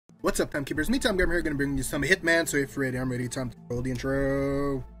What's up, Timekeepers? Me, Tom Gamer here, going to bring you some Hitman. So if you're ready, I'm ready. Time to roll the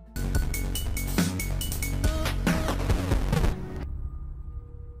intro.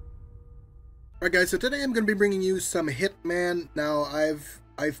 Alright guys, so today I'm going to be bringing you some Hitman. Now, I've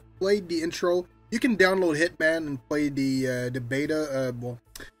played the intro. You can download Hitman and play the beta,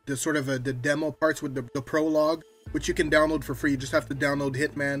 the sort of the demo parts with the prologue, which you can download for free. You just have to download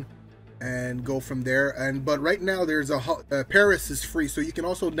Hitman and go from there. But right now there's Paris is free, so you can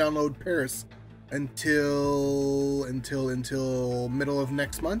also download Paris until middle of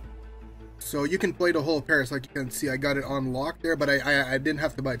next month. So you can play the whole Paris. Like you can see, I got it unlocked there, but I didn't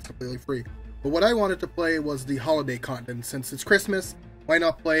have to buy it. It's completely free. But what I wanted to play was the holiday content. Since it's Christmas, why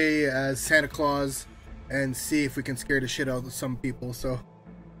not play as Santa Claus and see if we can scare the shit out of some people? So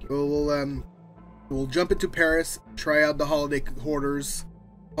we'll jump into Paris, try out the Holiday Hoarders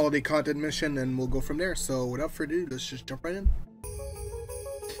holiday content mission, and we'll go from there. So without further ado, let's just jump right in.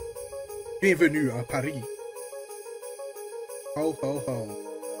 Bienvenue à Paris. Ho ho ho.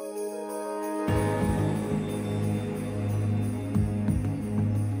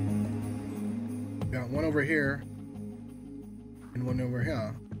 Got one over here and one over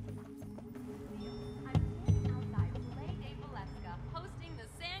here.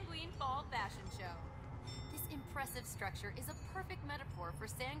 Impressive structure is a perfect metaphor for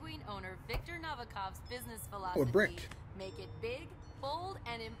Sanguine owner Victor Novikov's business philosophy. Oh, a brick. Make it big, bold,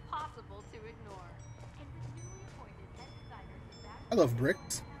 and impossible to ignore. I love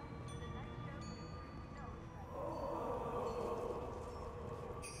bricks.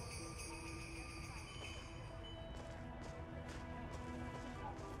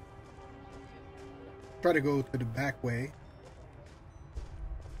 Try to go to the back way.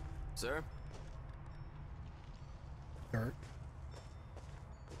 Sir? Dark.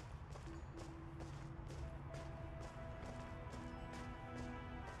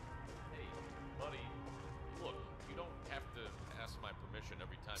 Hey, buddy, look, you don't have to ask my permission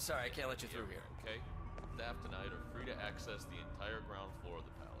every time. Sorry, I can't let you through here. Okay? Staff tonight are free to access the entire ground floor of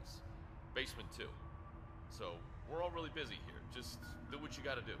the palace. Basement too. So, we're all really busy here. Just do what you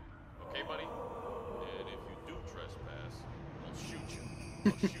gotta do. Okay, buddy? And if you do trespass, I'll shoot you.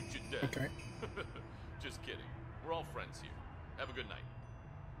 I'll shoot you dead. Okay. Just kidding. We're all friends here. Have a good night.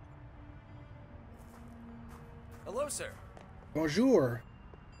 Hello, sir. Bonjour.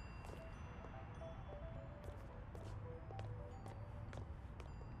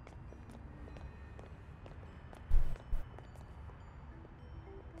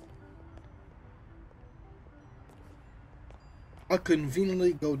 I'll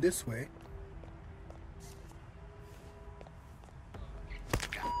conveniently go this way.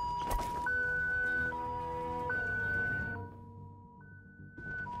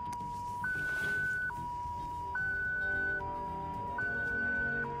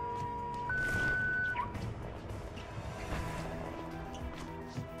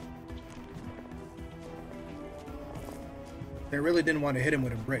 They really didn't want to hit him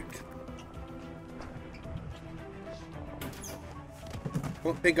with a brick.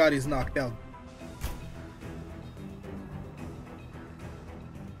 Well, thank God he's knocked out.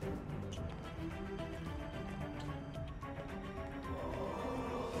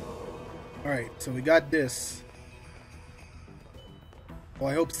 Alright, so we got this. Well,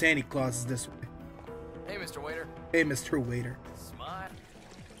 I hope Santa Claus is this way. Hey, Mr. Waiter. Hey, Mr. Waiter. Smile.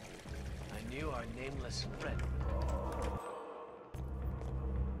 I knew our nameless friend.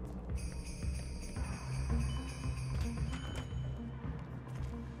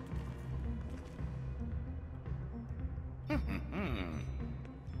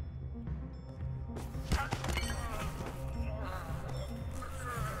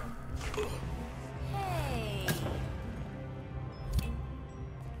 Hey!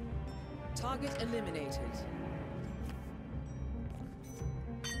 Target eliminated.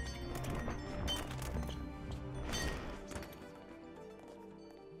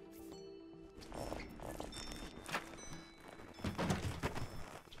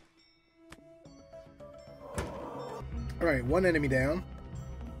 Alright, one enemy down.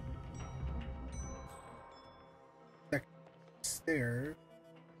 Second stairs.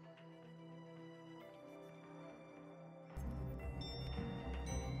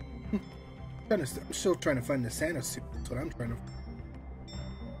 I'm still trying to find the Santa suit. That's what I'm trying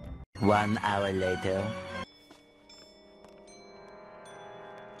to. 1 hour later.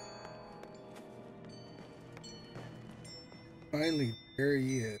 Finally, there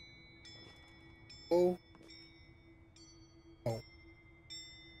he is. Oh. Oh.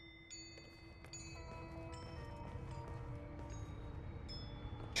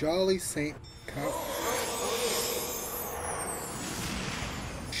 Jolly Saint Cow.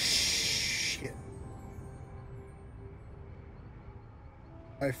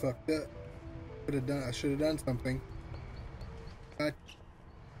 I fucked up. I should have done something.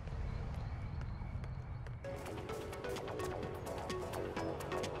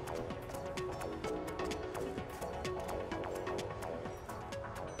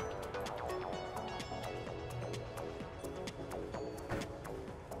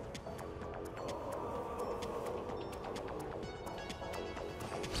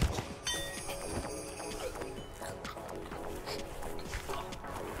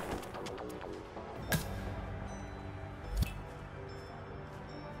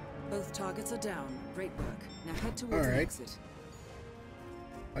 Both targets are down. Great work. Now head towards the exit.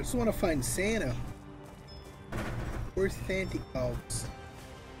 I just want to find Santa. Where's Santa Claus?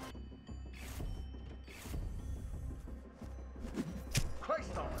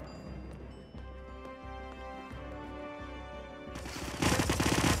 Christ on it.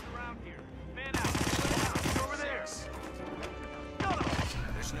 Around here. Man out. Over there. No.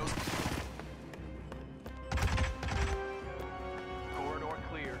 There's no. Corridor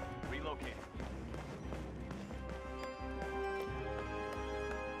clear. Relocate.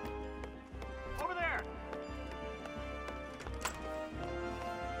 Over there.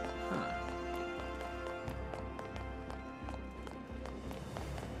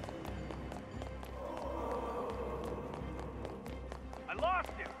 I lost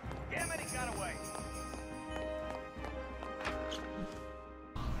him. Damn it, he got away.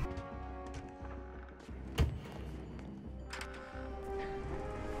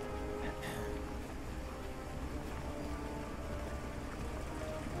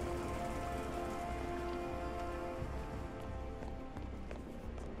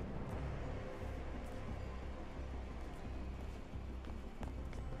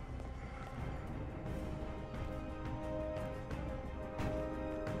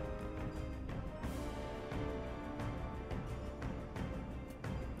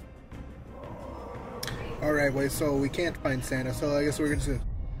 Alright, wait, so we can't find Santa, so I guess we're gonna...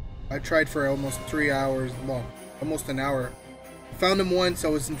 I tried for almost 3 hours, well, almost an hour. Found him once,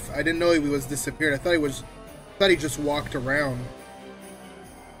 I didn't know he was disappeared. I thought he just walked around.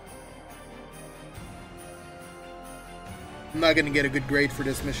 I'm not gonna get a good grade for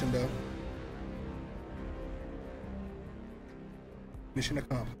this mission, though. Mission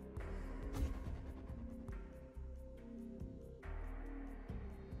accomplished.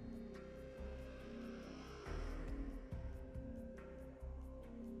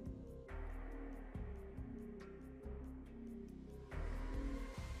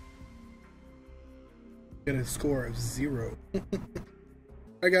 Get a score of 0.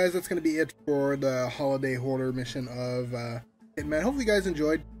 Alright guys, that's going to be it for the Holiday Hoarder mission of Hitman. Hopefully you guys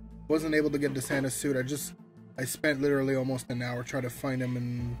enjoyed. Wasn't able to get the Santa suit. I spent literally almost an hour trying to find him,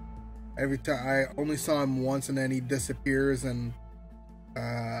 and every time I only saw him once and then he disappears, and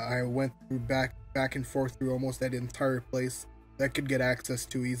I went through back and forth through almost that entire place that I could get access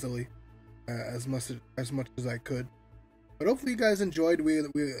to easily, as much as I could. But hopefully you guys enjoyed.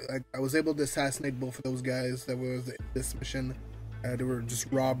 I was able to assassinate both of those guys that was in this mission. They were just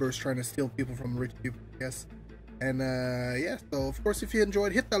robbers trying to steal people from rich people, I guess. And yeah, so of course if you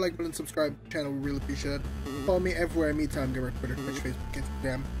enjoyed, hit that like button, subscribe to the channel, we really appreciate it. Follow me everywhere at MeTimeGamer, Twitter, Twitch, Facebook,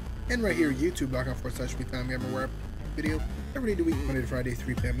 Instagram, and right here, YouTube.com/MeTimeGamer, where I post video every day of the week, Monday to Friday,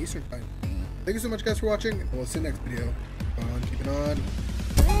 3 p.m. Eastern Time. Thank you so much guys for watching, and we'll see you next video. Keep it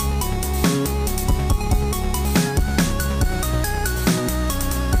on.